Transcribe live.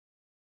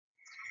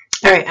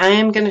All right, I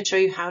am going to show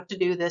you how to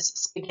do this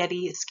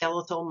spaghetti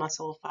skeletal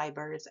muscle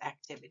fibers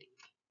activity.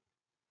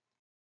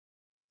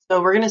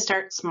 So we're going to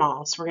start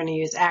small. So we're going to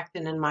use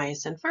actin and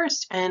myosin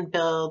first and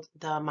build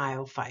the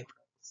myofibrils.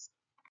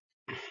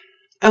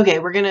 Okay,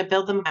 we're going to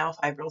build the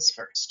myofibrils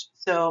first.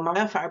 So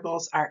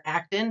myofibrils are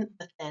actin,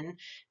 the thin,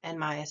 and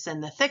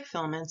myosin, the thick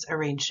filaments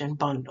arranged in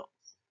bundles.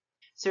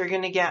 So we're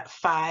going to get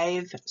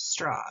 5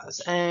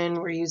 straws, and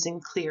we're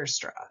using clear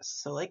straws.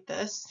 So like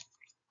this.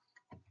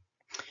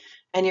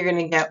 And you're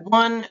going to get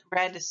 1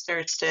 red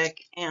stir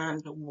stick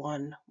and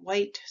 1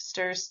 white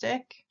stir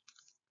stick.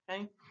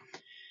 Okay.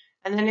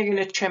 And then you're going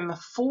to trim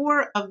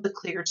 4 of the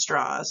clear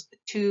straws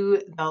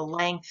to the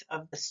length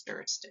of the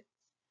stir stick.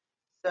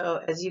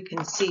 So as you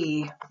can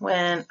see,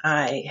 when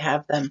I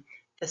have them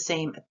the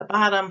same at the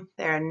bottom,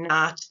 they're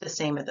not the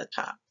same at the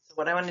top. So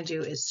what I want to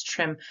do is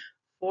trim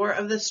 4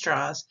 of the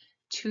straws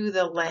to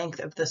the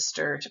length of the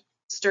stir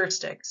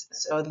sticks.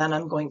 So then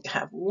I'm going to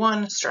have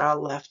 1 straw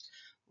left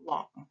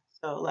long.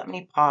 So let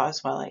me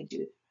pause while I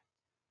do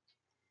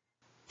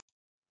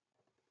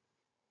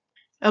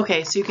that.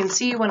 Okay, so you can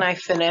see when I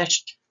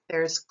finished,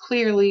 there's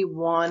clearly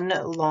 1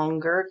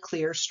 longer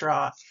clear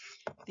straw.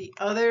 The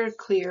other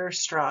clear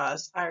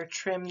straws are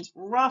trimmed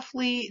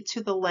roughly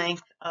to the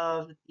length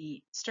of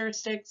the stir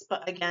sticks,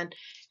 but again,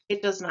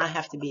 it does not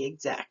have to be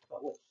exact.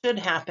 But what should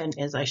happen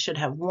is I should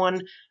have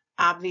 1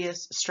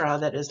 obvious straw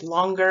that is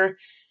longer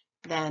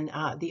than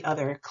the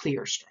other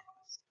clear straws.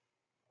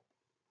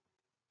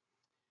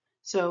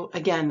 So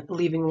again,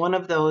 leaving 1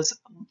 of those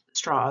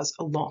straws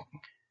long.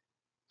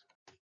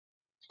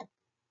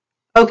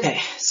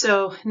 Okay,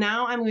 so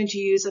now I'm going to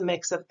use a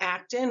mix of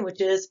actin,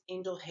 which is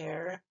angel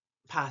hair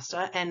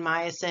pasta, and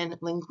myosin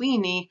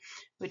linguine,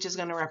 which is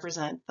going to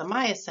represent the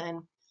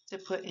myosin, to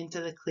put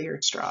into the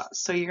clear straws.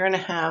 So you're going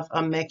to have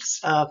a mix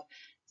of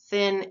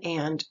thin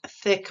and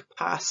thick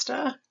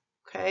pasta.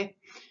 Okay,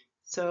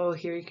 so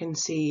here you can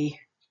see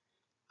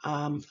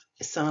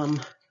some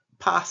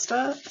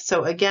pasta.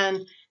 So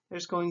again,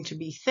 there's going to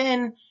be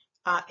thin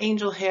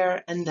angel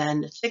hair and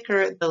then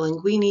thicker the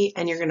linguine,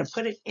 and you're going to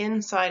put it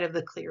inside of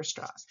the clear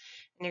straws.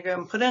 And you're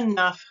going to put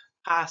enough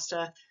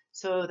pasta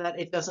so that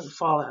it doesn't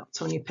fall out.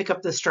 So when you pick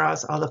up the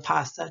straws, all the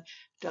pasta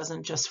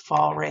doesn't just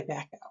fall right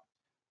back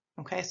out.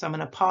 Okay, so I'm going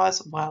to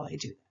pause while I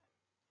do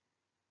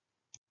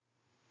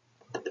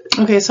that.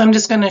 Okay, so I'm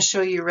just going to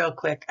show you real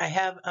quick. I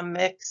have a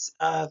mix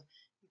of,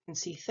 you can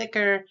see,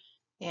 thicker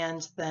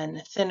and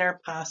then thinner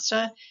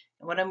pasta.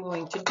 And what I'm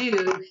going to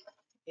do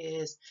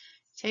is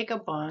take a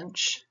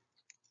bunch,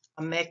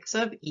 a mix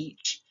of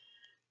each,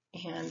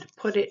 and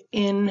put it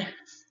inside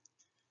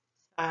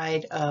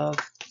of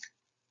the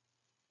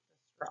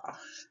straw.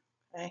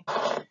 Okay?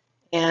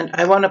 And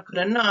I want to put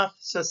enough,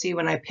 so see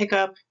when I pick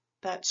up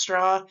that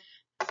straw,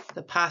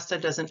 the pasta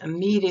doesn't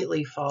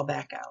immediately fall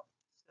back out.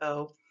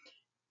 So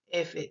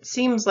if it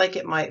seems like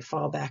it might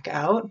fall back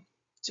out,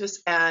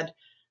 just add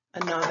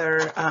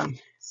another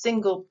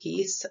single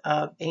piece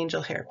of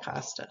angel hair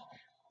pasta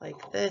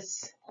like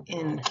this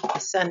in the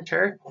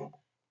center,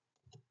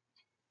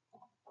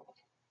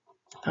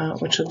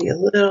 which will be a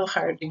little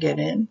hard to get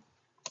in.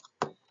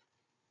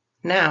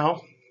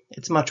 Now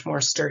it's much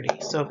more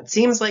sturdy. So if it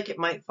seems like it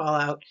might fall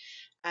out,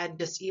 add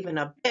just even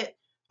a bit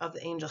of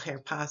the angel hair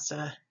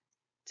pasta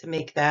to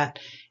make that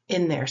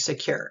in there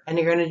secure. And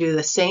you're going to do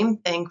the same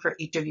thing for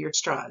each of your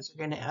straws.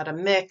 You're going to add a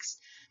mix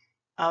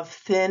of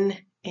thin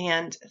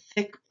and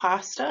thick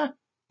pasta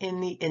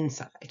in the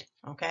inside.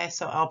 Okay,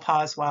 so I'll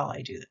pause while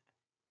I do that.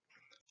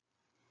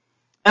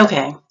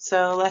 Okay,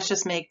 so let's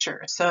just make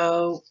sure.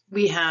 So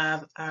we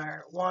have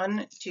our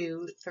 1,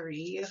 2,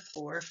 3,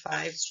 4,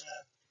 5 straws.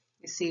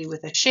 You see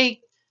with a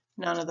shake,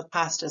 none of the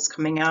pasta is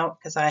coming out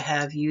because I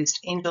have used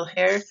angel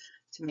hair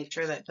to make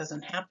sure that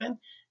doesn't happen.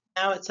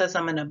 Now it says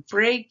I'm going to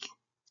break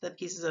the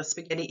pieces of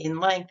spaghetti in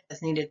length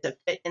as needed to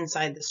fit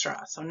inside the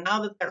straw. So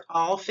now that they're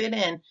all fit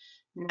in,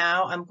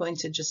 now I'm going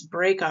to just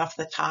break off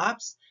the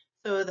tops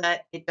so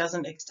that it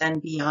doesn't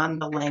extend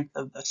beyond the length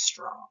of the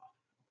straw.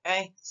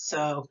 Okay,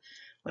 so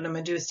what I'm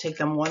going to do is take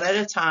them one at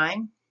a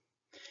time.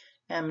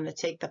 I'm going to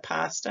take the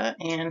pasta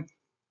and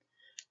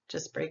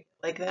just break it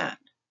like that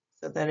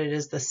so that it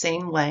is the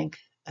same length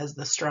as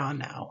the straw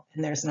now,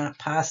 and there's not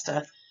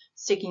pasta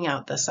sticking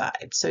out the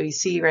side. So you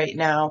see right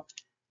now,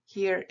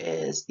 here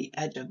is the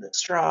edge of the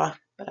straw,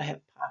 but I have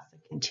pasta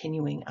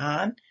continuing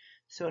on.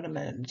 So what I'm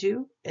going to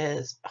do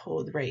is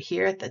hold right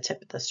here at the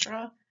tip of the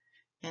straw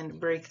and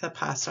break the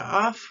pasta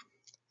off.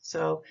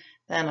 So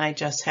then I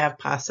just have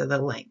pasta the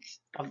length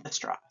of the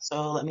straw.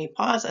 So let me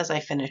pause as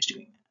I finish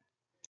doing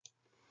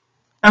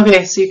that.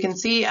 Okay, so you can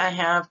see I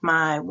have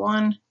my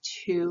 1,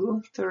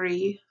 2,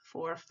 3,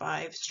 4,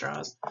 5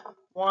 straws.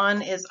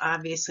 One is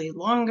obviously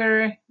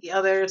longer. The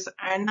others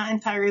are not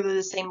entirely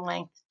the same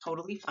length,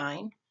 totally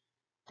fine.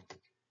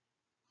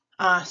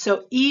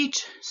 So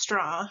each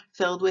straw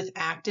filled with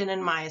actin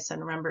and myosin.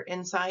 Remember,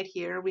 inside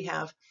here we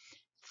have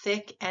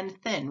thick and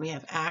thin. We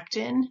have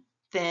actin,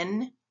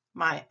 thin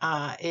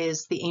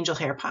is the angel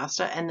hair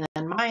pasta, and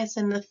then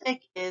myosin, the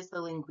thick, is the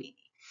linguine.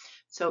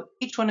 So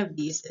each one of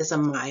these is a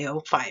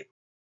myofiber.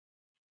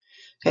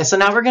 Okay, so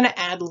now we're going to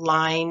add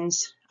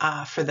lines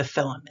for the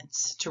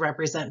filaments to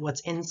represent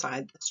what's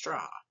inside the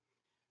straw.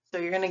 So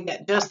you're going to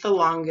get just the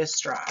longest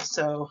straw.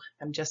 So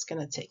I'm just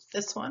going to take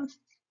this one,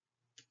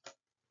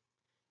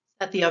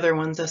 set the other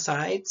ones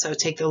aside. So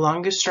take the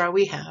longest straw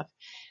we have.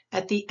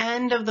 At the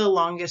end of the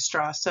longest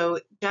straw, so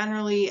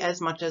generally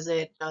as much as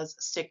it does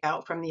stick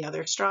out from the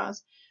other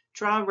straws,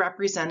 draw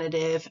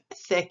representative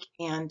thick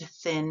and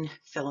thin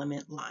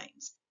filament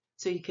lines.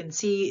 So you can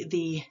see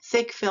the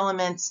thick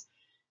filaments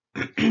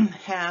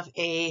have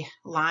a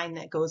line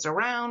that goes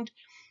around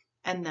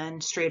and then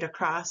straight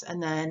across,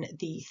 and then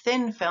the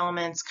thin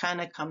filaments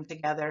kind of come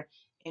together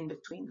in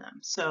between them.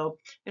 So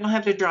you don't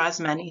have to draw as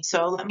many.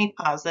 So let me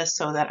pause this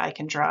so that I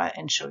can draw it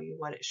and show you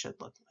what it should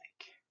look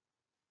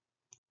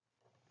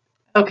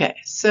like. Okay,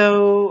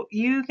 so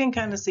you can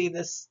kind of see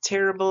this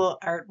terrible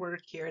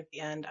artwork here at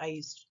the end. I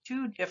used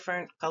 2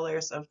 different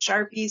colors of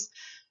Sharpies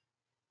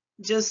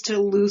just to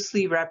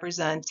loosely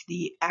represent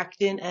the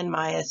actin and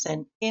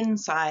myosin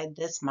inside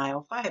this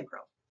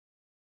myofibril.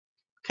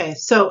 Okay,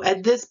 so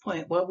at this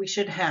point, what we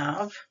should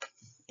have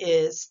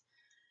is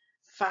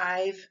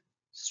 5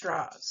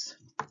 straws.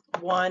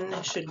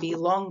 1 should be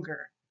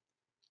longer.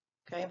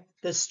 Okay,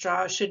 the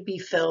straw should be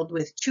filled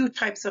with 2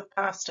 types of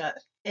pasta,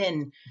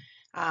 thin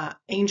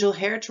angel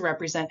hair to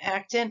represent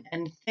actin,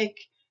 and thick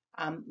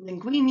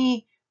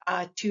linguine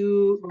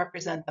to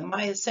represent the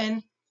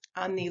myosin.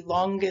 On the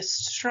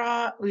longest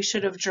straw, we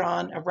should have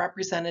drawn a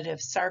representative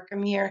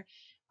sarcomere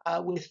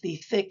with the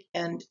thick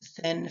and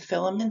thin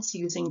filaments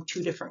using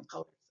 2 different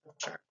colors of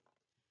chart.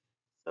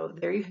 So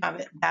there you have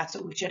it. That's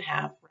what we should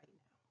have right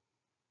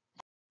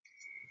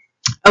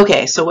now.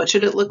 Okay, so what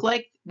should it look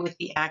like with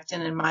the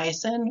actin and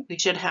myosin? We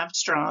should have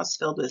straws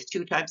filled with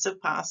 2 types of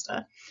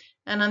pasta.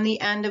 And on the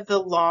end of the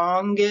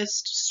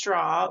longest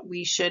straw,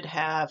 we should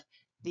have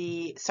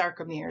the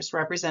sarcomeres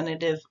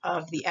representative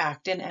of the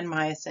actin and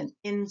myosin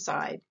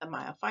inside the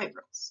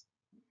myofibrils.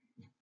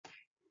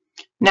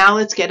 Now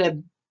let's get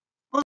a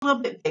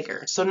little bit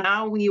bigger. So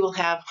now we will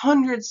have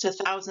hundreds to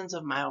thousands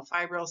of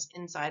myofibrils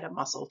inside a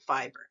muscle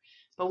fiber,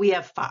 but we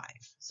have 5.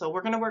 So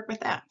we're going to work with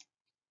that.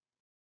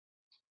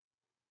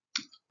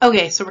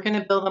 Okay, so we're going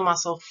to build a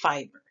muscle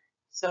fiber.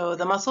 So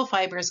the muscle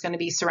fiber is going to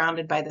be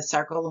surrounded by the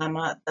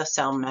sarcolemma, the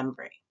cell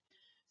membrane.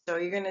 So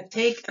you're going to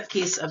take a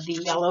piece of the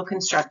yellow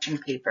construction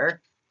paper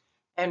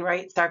and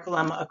write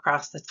sarcolemma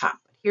across the top.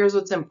 Here's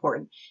what's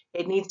important.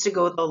 It needs to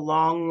go the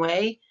long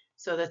way.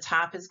 So the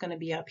top is going to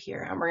be up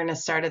here. And we're going to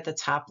start at the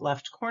top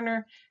left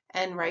corner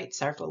and write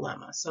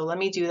sarcolemma. So let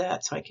me do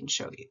that so I can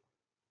show you.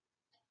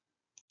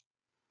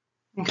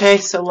 Okay,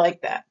 so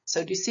like that.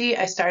 So do you see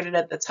I started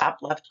at the top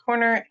left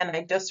corner and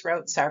I just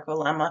wrote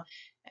sarcolemma.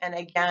 And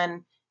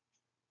again,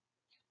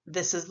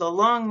 this is the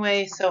long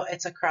way, so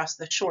it's across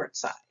the short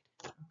side.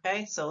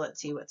 Okay, so let's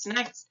see what's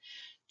next.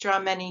 Draw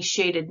many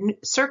shaded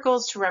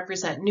circles to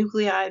represent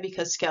nuclei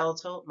because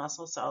skeletal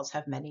muscle cells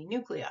have many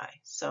nuclei.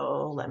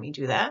 So let me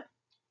do that.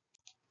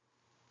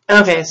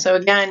 Okay, so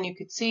again, you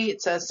could see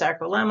it says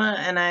sarcolemma,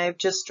 and I've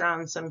just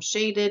drawn some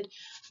shaded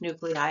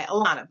nuclei, a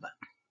lot of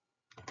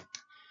them.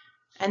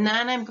 And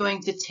then I'm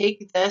going to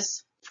take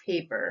this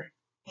paper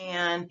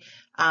and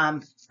I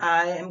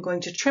am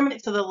going to trim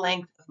it to the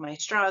length of my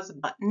straws,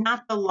 but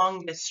not the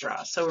longest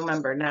straw. So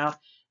remember, now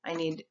I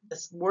need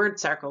this word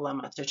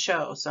sarcolemma to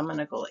show. So I'm going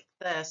to go like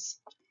this.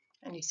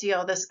 And you see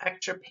all this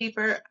extra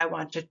paper? I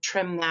want to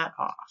trim that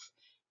off.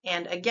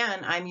 And again,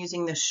 I'm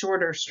using the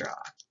shorter straw,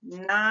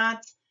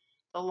 not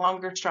the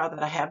longer straw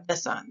that I have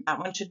this on. That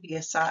one should be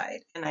aside,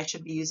 and I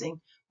should be using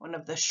one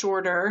of the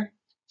shorter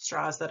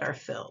straws that are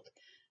filled.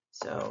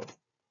 So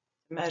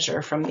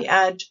measure from the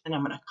edge, and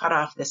I'm going to cut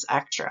off this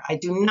extra. I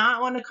do not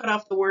want to cut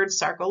off the word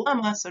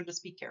sarcolemma, so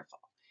just be careful.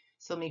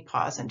 So let me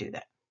pause and do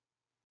that.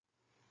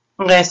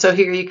 Okay, so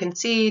here you can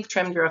see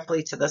trimmed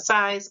roughly to the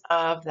size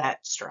of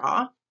that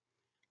straw.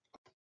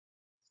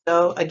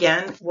 So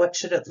again, what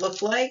should it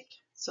look like?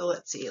 So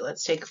let's see,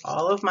 let's take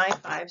all of my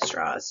 5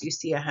 straws. You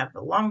see I have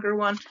the longer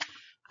one.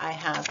 I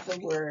have the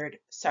word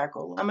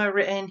sarcolemma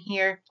written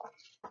here,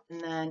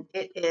 and then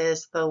it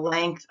is the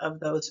length of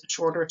those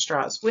shorter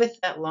straws with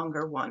that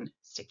longer one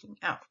sticking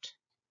out.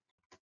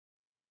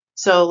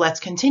 So let's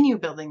continue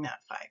building that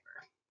fiber.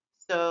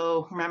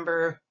 So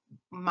remember,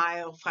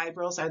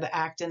 myofibrils are the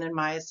actin and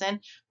myosin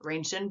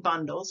arranged in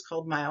bundles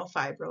called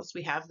myofibrils.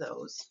 We have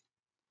those.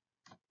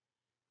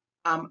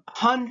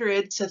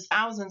 Hundreds to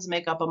thousands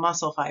make up a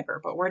muscle fiber,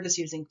 but we're just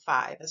using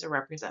 5 as a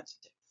representative.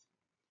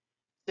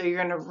 So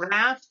you're going to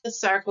wrap the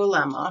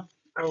sarcolemma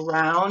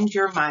around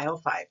your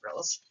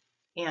myofibrils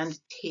and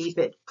tape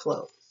it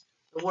closed.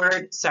 The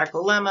word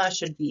sarcolemma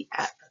should be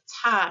at the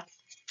top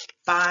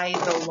by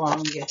the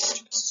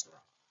longest straw.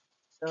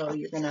 So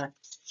you're going to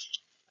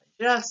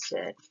adjust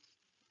it,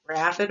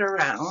 wrap it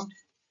around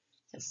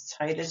as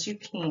tight as you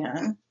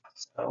can.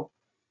 So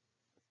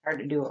it's hard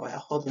to do it while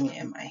holding it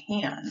in my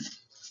hand.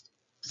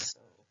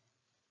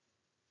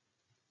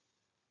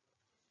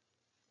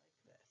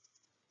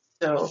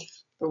 So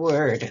the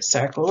word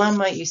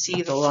sarcolemma, you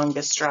see the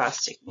longest straw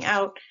sticking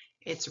out,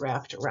 it's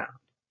wrapped around.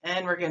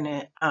 And we're going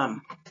to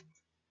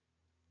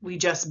we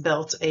just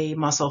built a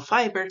muscle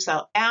fiber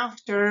cell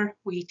after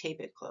we tape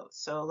it closed.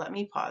 So let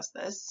me pause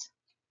this.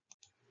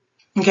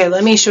 Okay,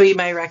 let me show you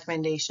my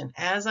recommendation.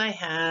 As I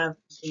have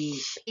the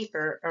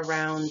paper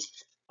around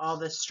all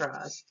the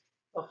straws,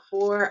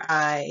 before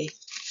I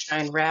try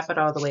and wrap it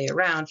all the way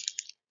around,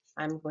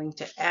 I'm going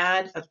to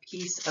add a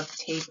piece of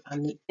tape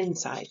on the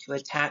inside to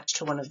attach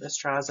to one of the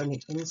straws on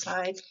the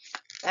inside.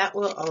 That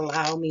will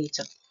allow me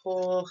to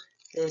pull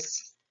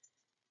this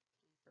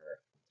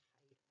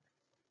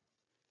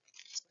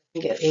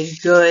and get a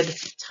good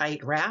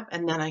tight wrap,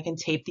 and then I can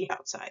tape the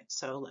outside.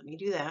 So let me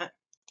do that.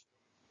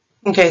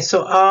 Okay,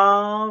 so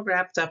all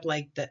wrapped up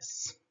like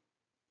this.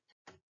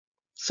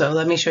 So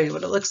let me show you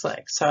what it looks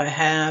like. So I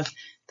have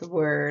the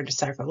word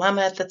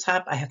sarcolemma at the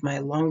top. I have my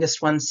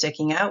longest one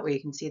sticking out where you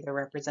can see the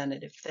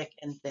representative thick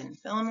and thin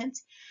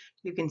filaments.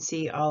 You can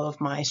see all of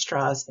my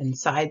straws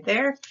inside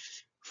there,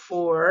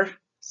 4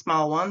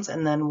 small ones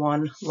and then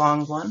 1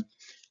 long one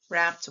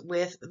wrapped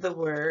with the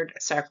word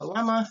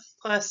sarcolemma.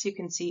 Plus you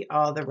can see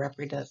all the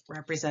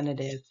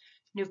representative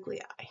nuclei.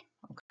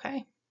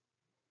 Okay.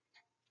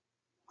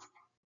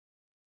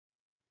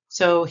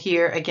 So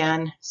here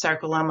again,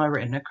 sarcolemma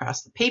written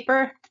across the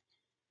paper,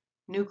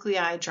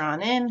 nuclei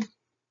drawn in,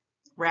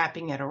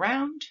 wrapping it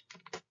around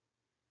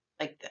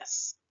like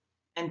this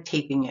and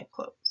taping it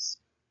closed.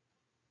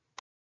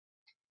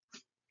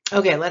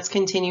 Okay, let's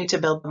continue to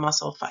build the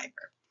muscle fiber.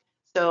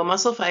 So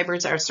muscle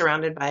fibers are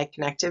surrounded by a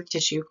connective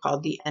tissue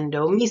called the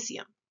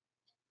endomysium.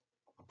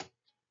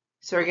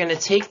 So we're going to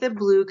take the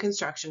blue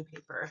construction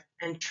paper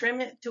and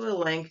trim it to a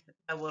length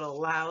that would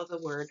allow the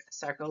word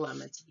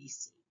sarcolemma to be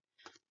seen.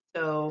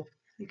 So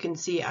you can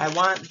see I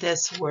want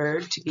this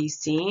word to be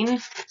seen.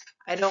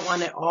 I don't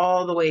want it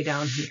all the way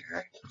down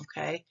here,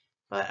 okay?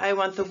 But I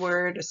want the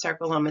word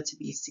sarcolemma to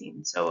be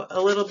seen. So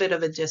a little bit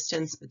of a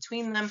distance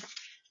between them.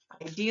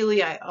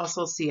 Ideally, I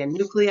also see a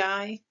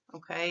nuclei,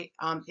 okay?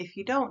 If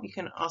you don't, you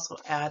can also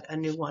add a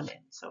new one in.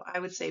 So I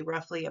would say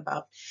roughly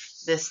about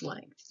this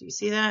length. Do you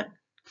see that?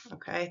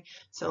 Okay,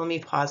 so let me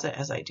pause it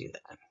as I do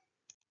that.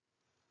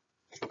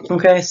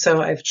 Okay,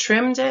 so I've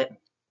trimmed it,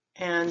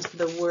 and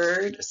the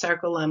word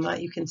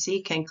sarcolemma, you can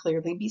see, can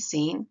clearly be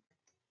seen.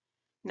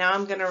 Now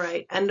I'm going to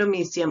write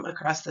endomysium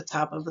across the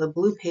top of the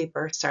blue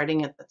paper,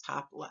 starting at the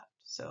top left.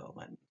 So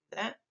let me do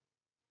that.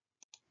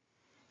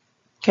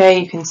 Okay,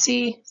 you can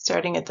see,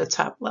 starting at the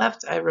top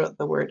left, I wrote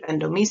the word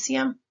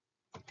endomysium.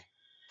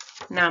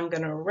 Now I'm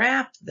going to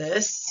wrap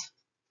this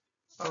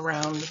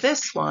around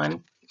this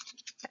one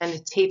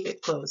and tape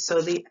it closed.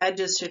 So the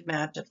edges should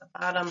match at the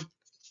bottom.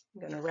 I'm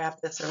going to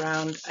wrap this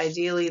around.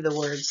 Ideally, the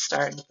words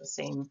start at the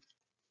same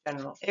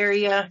general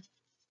area.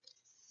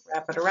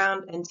 Wrap it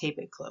around and tape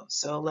it closed.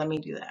 So let me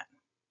do that.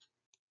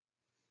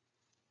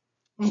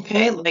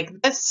 Okay,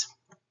 like this.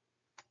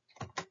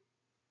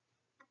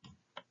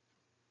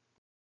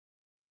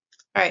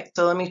 All right,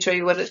 so let me show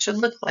you what it should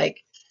look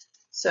like.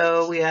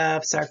 So we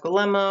have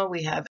sarcolemma,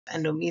 we have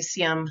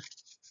endomysium,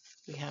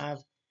 we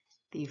have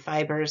the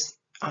fibers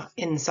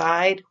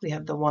inside. We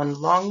have the one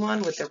long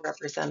one with the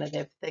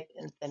representative thick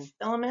and thin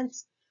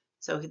filaments.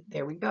 So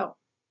there we go.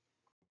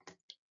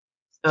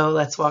 So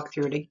let's walk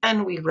through it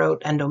again. We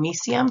wrote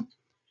endomysium.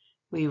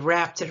 We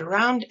wrapped it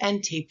around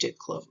and taped it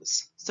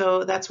closed.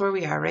 So that's where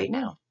we are right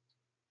now.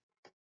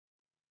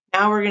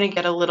 Now we're going to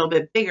get a little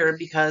bit bigger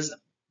because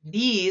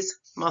these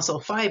muscle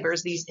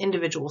fibers, these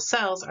individual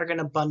cells, are going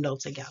to bundle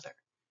together.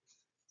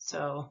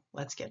 So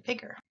let's get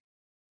bigger.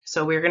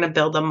 So we're going to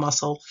build a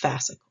muscle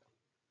fascicle.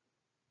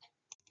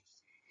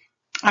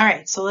 All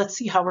right, so let's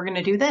see how we're going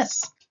to do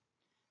this.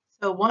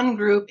 So one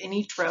group in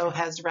each row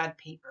has red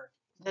paper.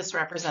 This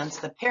represents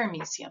the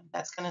perimysium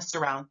that's going to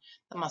surround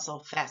the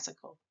muscle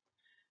fascicle.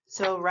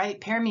 So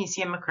write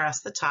perimysium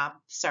across the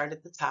top, start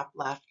at the top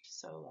left.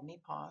 So let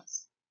me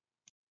pause.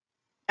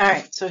 All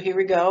right, so here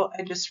we go.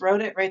 I just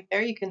wrote it right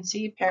there. You can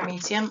see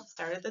perimysium,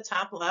 start at the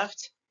top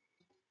left.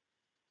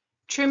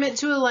 Trim it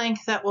to a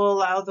length that will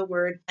allow the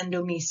word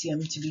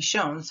endomysium to be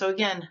shown. So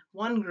again,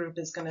 one group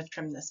is going to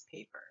trim this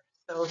paper.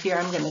 So here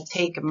I'm going to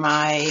take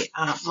my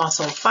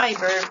muscle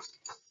fiber.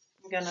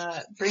 I'm going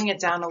to bring it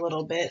down a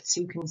little bit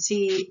so you can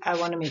see. I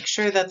want to make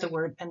sure that the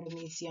word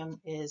endomysium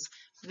is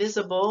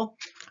visible.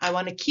 I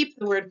want to keep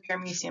the word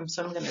perimysium,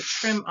 so I'm going to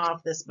trim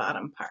off this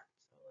bottom part.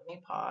 So let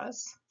me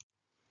pause.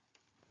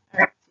 All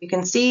right, you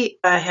can see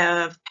I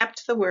have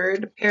kept the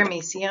word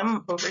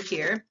perimysium over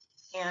here,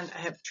 and I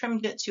have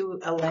trimmed it to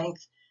a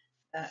length.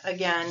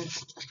 Again,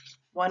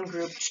 one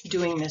group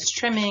doing this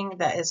trimming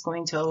that is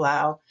going to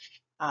allow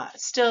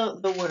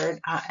still the word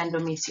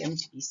endomysium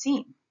to be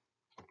seen.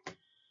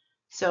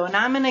 So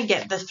now I'm going to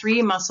get the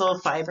 3 muscle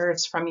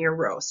fibers from your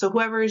row. So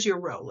whoever is your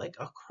row, like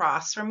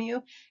across from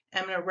you,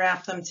 I'm going to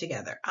wrap them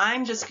together.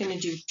 I'm just going to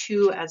do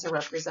 2 as a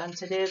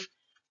representative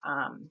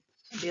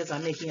because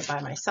I'm making it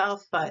by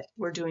myself, but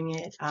we're doing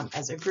it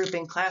as a group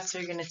in class, so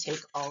you're going to take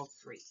all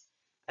 3.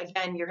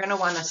 Again, you're going to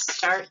want to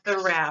start the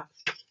wrap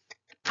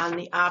on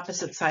the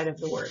opposite side of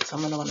the word. So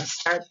I'm going to want to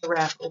start the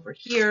wrap over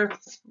here,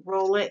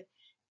 roll it,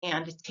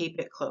 and tape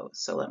it closed.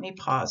 So let me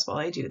pause while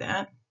I do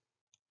that.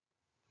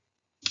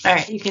 All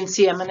right, you can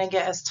see I'm going to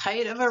get as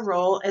tight of a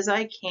roll as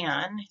I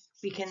can.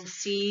 We can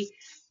see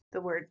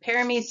the word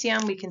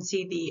perimysium, we can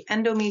see the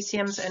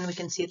endomysiums, and we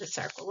can see the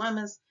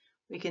sarcolemmas.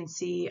 We can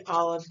see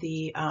all of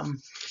the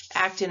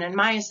actin and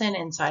myosin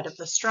inside of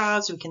the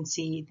straws. We can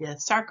see the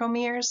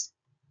sarcomeres.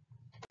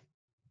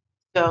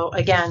 So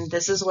again,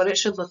 this is what it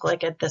should look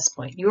like at this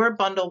point. Your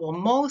bundle will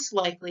most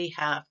likely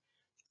have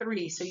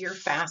 3. So your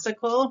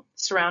fascicle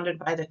surrounded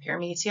by the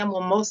perimysium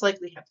will most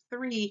likely have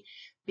 3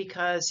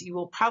 because you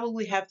will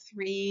probably have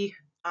 3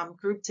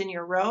 groups in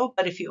your row.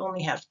 But if you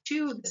only have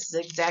 2, this is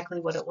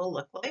exactly what it will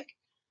look like.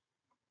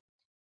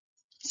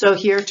 So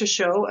here to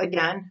show,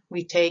 again,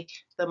 we take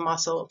the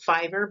muscle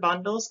fiber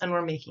bundles and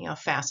we're making a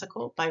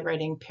fascicle by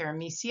writing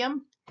perimysium.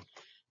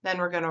 Then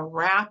we're going to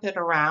wrap it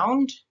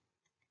around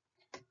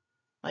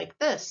like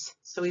this.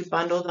 So we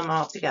bundle them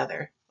all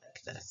together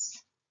like this.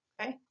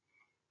 Okay.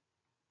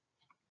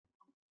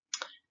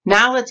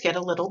 Now let's get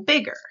a little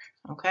bigger.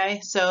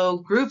 Okay, so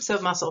groups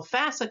of muscle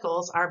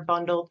fascicles are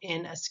bundled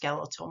in a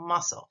skeletal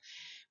muscle.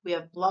 We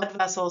have blood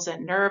vessels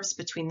and nerves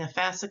between the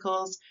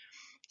fascicles.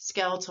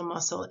 Skeletal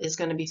muscle is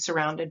going to be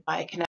surrounded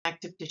by a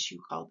connective tissue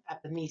called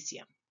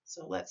epimysium.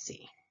 So let's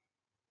see.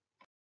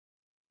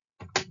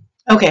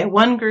 Okay,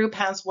 one group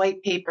has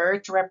white paper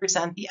to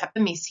represent the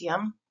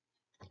epimysium.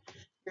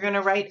 You're going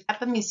to write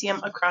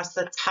epimysium across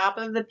the top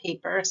of the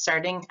paper,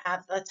 starting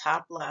at the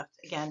top left.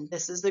 Again,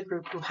 this is the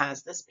group who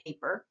has this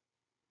paper.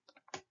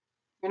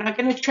 You're not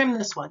going to trim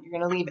this one. You're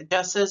going to leave it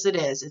just as it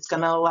is. It's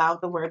going to allow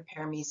the word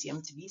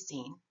perimysium to be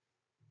seen.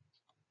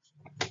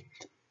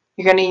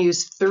 You're going to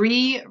use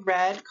 3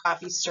 red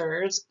coffee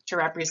stirs to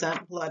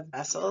represent blood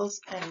vessels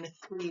and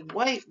 3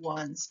 white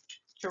ones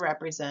to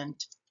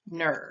represent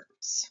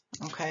nerves.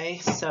 Okay,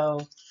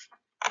 so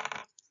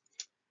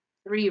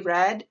 3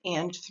 red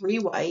and 3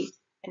 white,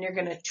 and you're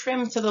going to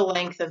trim to the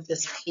length of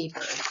this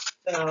paper.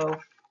 So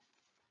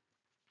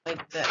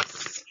like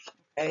this.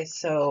 Okay,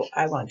 so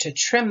I want to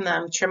trim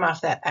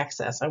off that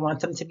excess. I want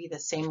them to be the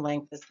same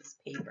length as this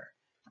paper.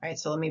 All right,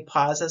 so let me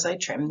pause as I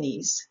trim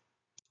these.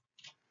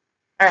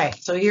 All right,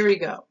 so here we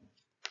go.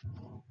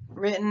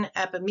 Written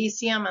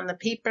epimysium on the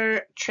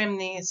paper, trim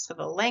these to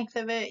the length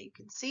of it, you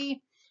can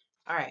see.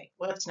 All right,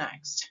 what's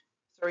next?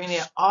 So we're gonna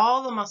get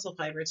all the muscle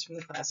fibers from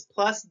the class,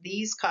 plus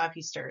these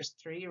coffee stirs,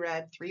 3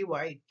 red, 3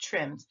 white,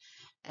 trimmed,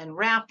 and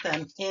wrap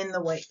them in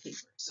the white paper.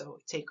 So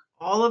take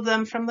all of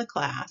them from the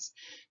class.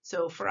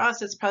 So for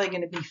us, it's probably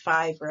gonna be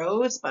 5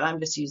 rows, but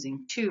I'm just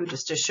using 2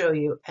 just to show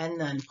you,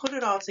 and then put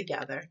it all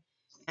together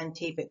and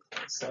tape it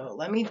closed. So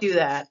let me do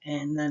that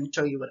and then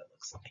show you what it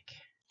looks like.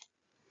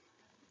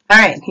 All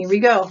right, here we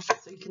go.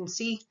 So you can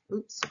see,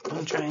 oops,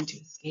 I'm trying to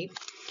escape.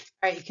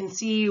 All right, you can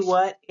see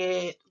what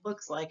it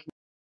looks like.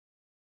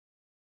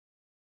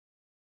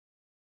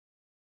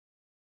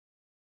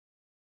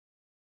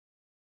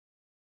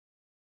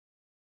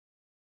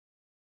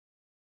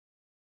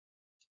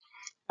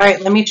 All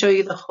right, let me show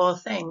you the whole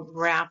thing.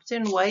 Wrapped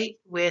in white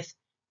with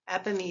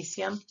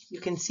epimysium. You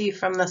can see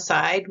from the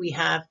side we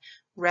have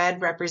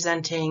red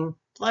representing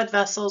blood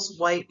vessels,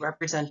 white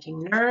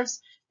representing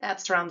nerves. That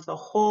surrounds the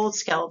whole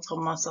skeletal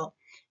muscle.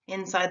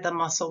 Inside the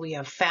muscle we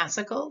have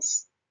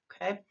fascicles,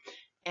 okay?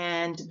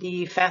 And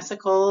the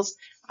fascicles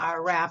are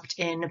wrapped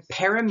in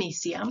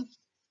perimysium.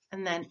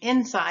 And then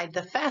inside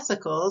the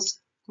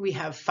fascicles we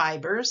have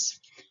fibers,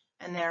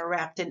 and they're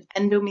wrapped in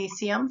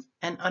endomysium,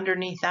 and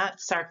underneath that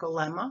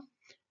sarcolemma.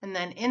 And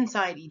then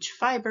inside each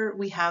fiber,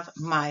 we have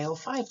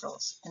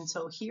myofibrils. And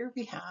so here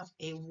we have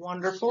a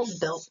wonderful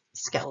built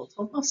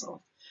skeletal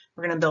muscle.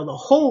 We're going to build a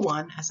whole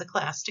one as a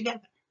class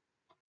together.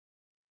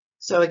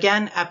 So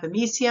again,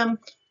 epimysium,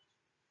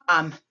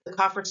 the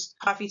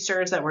coffee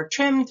stirs that were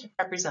trimmed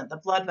represent the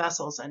blood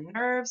vessels and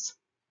nerves.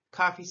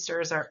 Coffee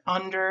stirs are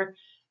under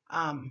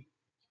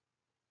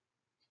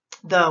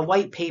the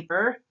white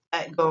paper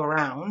that go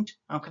around.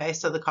 Okay,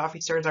 so the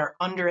coffee stirs are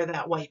under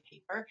that white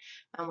paper,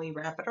 and we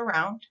wrap it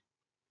around.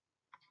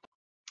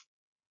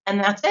 And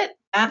that's it.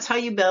 That's how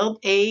you build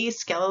a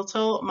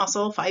skeletal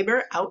muscle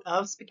fiber out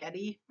of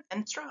spaghetti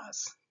and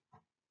straws.